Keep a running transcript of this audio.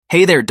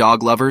Hey there,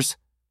 dog lovers.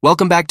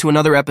 Welcome back to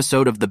another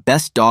episode of the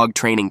Best Dog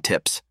Training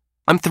Tips.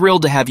 I'm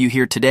thrilled to have you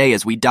here today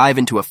as we dive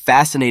into a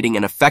fascinating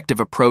and effective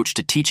approach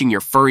to teaching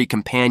your furry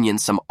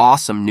companions some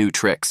awesome new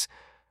tricks.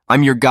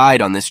 I'm your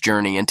guide on this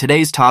journey, and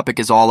today's topic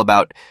is all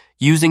about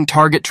using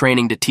target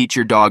training to teach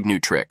your dog new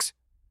tricks.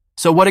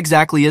 So what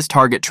exactly is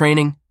target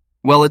training?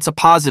 Well, it's a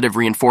positive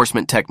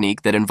reinforcement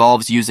technique that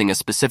involves using a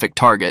specific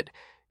target,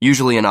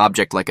 usually an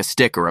object like a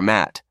stick or a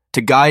mat,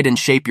 to guide and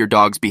shape your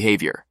dog's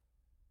behavior.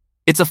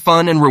 It's a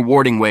fun and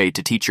rewarding way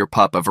to teach your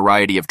pup a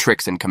variety of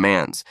tricks and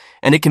commands,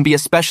 and it can be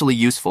especially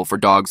useful for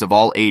dogs of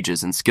all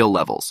ages and skill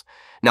levels.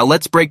 Now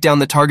let's break down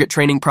the target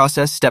training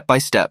process step by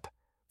step.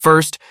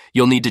 First,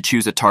 you'll need to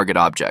choose a target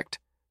object.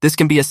 This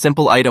can be a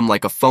simple item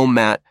like a foam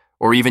mat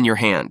or even your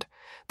hand.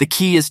 The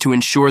key is to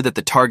ensure that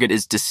the target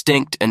is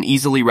distinct and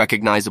easily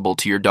recognizable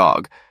to your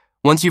dog.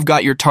 Once you've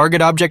got your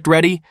target object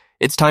ready,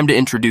 it's time to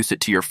introduce it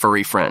to your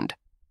furry friend.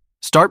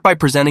 Start by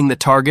presenting the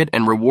target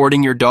and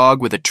rewarding your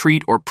dog with a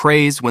treat or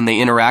praise when they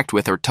interact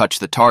with or touch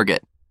the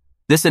target.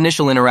 This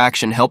initial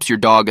interaction helps your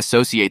dog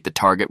associate the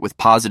target with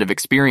positive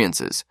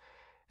experiences.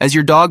 As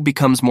your dog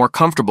becomes more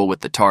comfortable with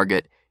the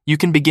target, you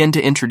can begin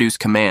to introduce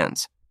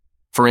commands.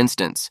 For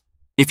instance,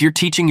 if you're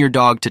teaching your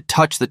dog to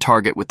touch the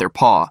target with their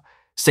paw,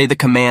 say the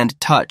command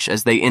touch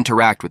as they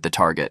interact with the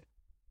target.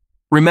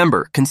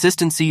 Remember,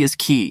 consistency is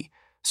key,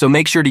 so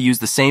make sure to use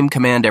the same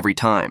command every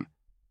time.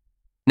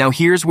 Now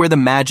here's where the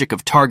magic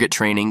of target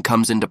training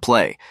comes into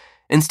play.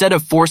 Instead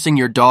of forcing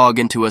your dog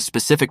into a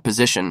specific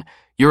position,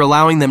 you're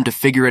allowing them to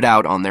figure it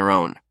out on their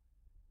own.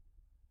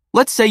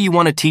 Let's say you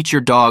want to teach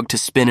your dog to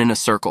spin in a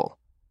circle.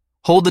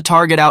 Hold the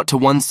target out to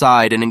one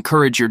side and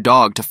encourage your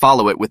dog to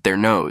follow it with their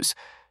nose.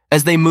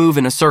 As they move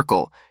in a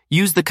circle,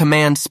 use the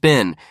command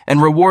spin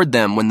and reward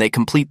them when they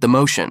complete the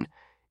motion.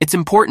 It's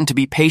important to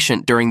be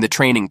patient during the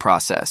training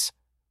process.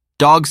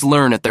 Dogs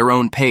learn at their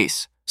own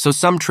pace, so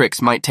some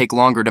tricks might take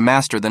longer to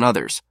master than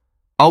others.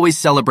 Always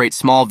celebrate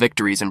small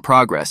victories and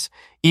progress,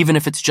 even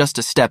if it's just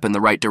a step in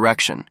the right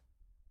direction.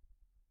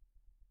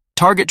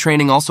 Target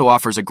training also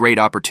offers a great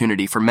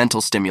opportunity for mental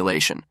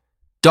stimulation.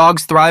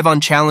 Dogs thrive on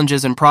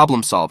challenges and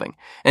problem solving,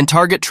 and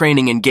target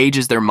training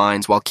engages their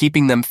minds while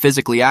keeping them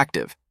physically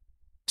active.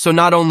 So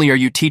not only are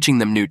you teaching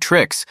them new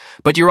tricks,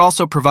 but you're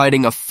also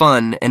providing a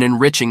fun and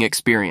enriching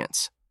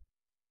experience.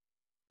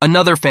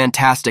 Another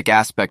fantastic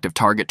aspect of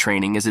target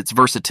training is its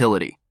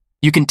versatility.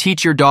 You can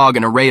teach your dog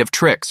an array of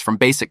tricks from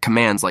basic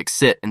commands like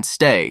sit and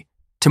stay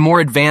to more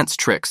advanced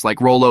tricks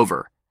like roll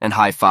over and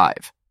high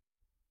five.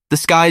 The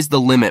sky's the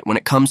limit when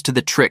it comes to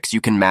the tricks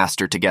you can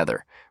master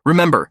together.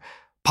 Remember,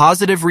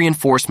 positive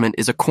reinforcement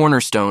is a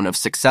cornerstone of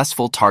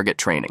successful target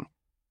training.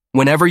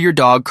 Whenever your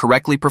dog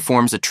correctly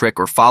performs a trick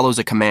or follows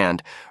a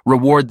command,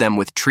 reward them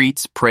with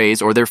treats,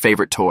 praise, or their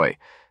favorite toy.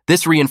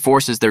 This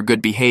reinforces their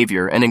good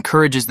behavior and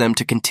encourages them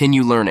to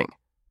continue learning.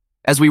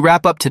 As we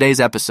wrap up today's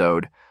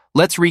episode,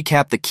 let's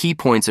recap the key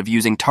points of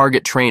using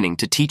target training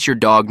to teach your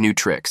dog new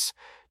tricks.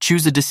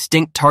 Choose a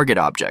distinct target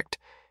object.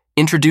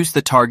 Introduce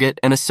the target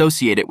and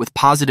associate it with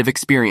positive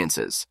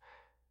experiences.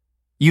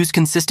 Use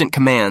consistent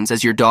commands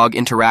as your dog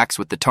interacts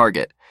with the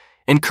target.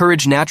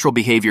 Encourage natural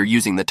behavior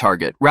using the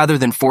target rather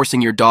than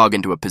forcing your dog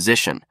into a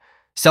position.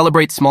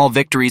 Celebrate small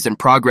victories and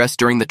progress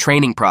during the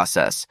training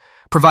process.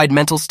 Provide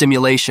mental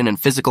stimulation and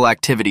physical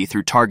activity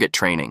through target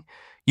training.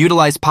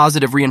 Utilize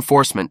positive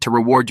reinforcement to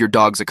reward your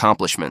dog's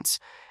accomplishments.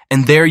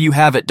 And there you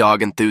have it,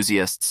 dog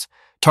enthusiasts.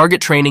 Target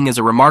training is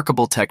a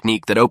remarkable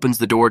technique that opens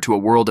the door to a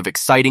world of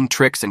exciting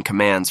tricks and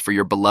commands for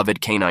your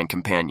beloved canine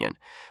companion.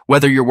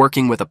 Whether you're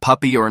working with a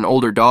puppy or an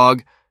older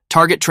dog,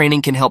 target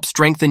training can help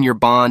strengthen your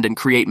bond and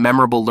create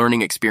memorable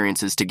learning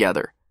experiences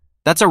together.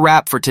 That's a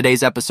wrap for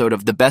today's episode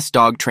of the Best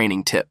Dog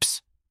Training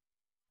Tips.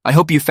 I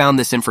hope you found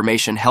this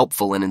information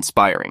helpful and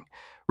inspiring.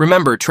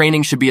 Remember,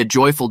 training should be a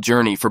joyful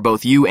journey for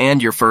both you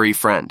and your furry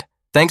friend.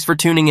 Thanks for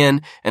tuning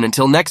in, and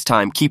until next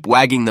time, keep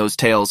wagging those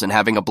tails and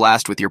having a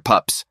blast with your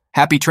pups.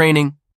 Happy training!